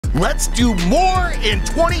Let's do more in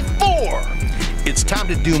 24. It's time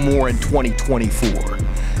to do more in 2024.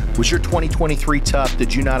 Was your 2023 tough?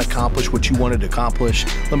 Did you not accomplish what you wanted to accomplish?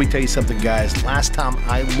 Let me tell you something, guys. Last time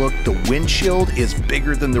I looked, the windshield is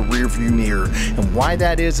bigger than the rearview mirror. And why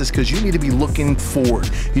that is because you need to be looking forward.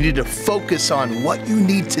 You need to focus on what you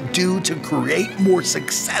need to do to create more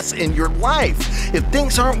success in your life. If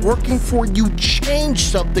things aren't working for you, change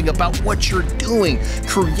something about what you're doing.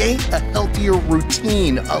 Create a healthier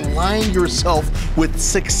routine. Align yourself with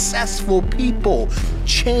successful people.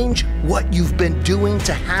 Change what you've been doing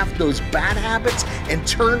to have those bad habits and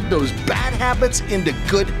turn those bad habits into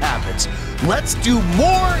good habits. Let's do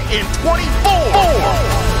more in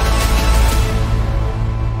 24.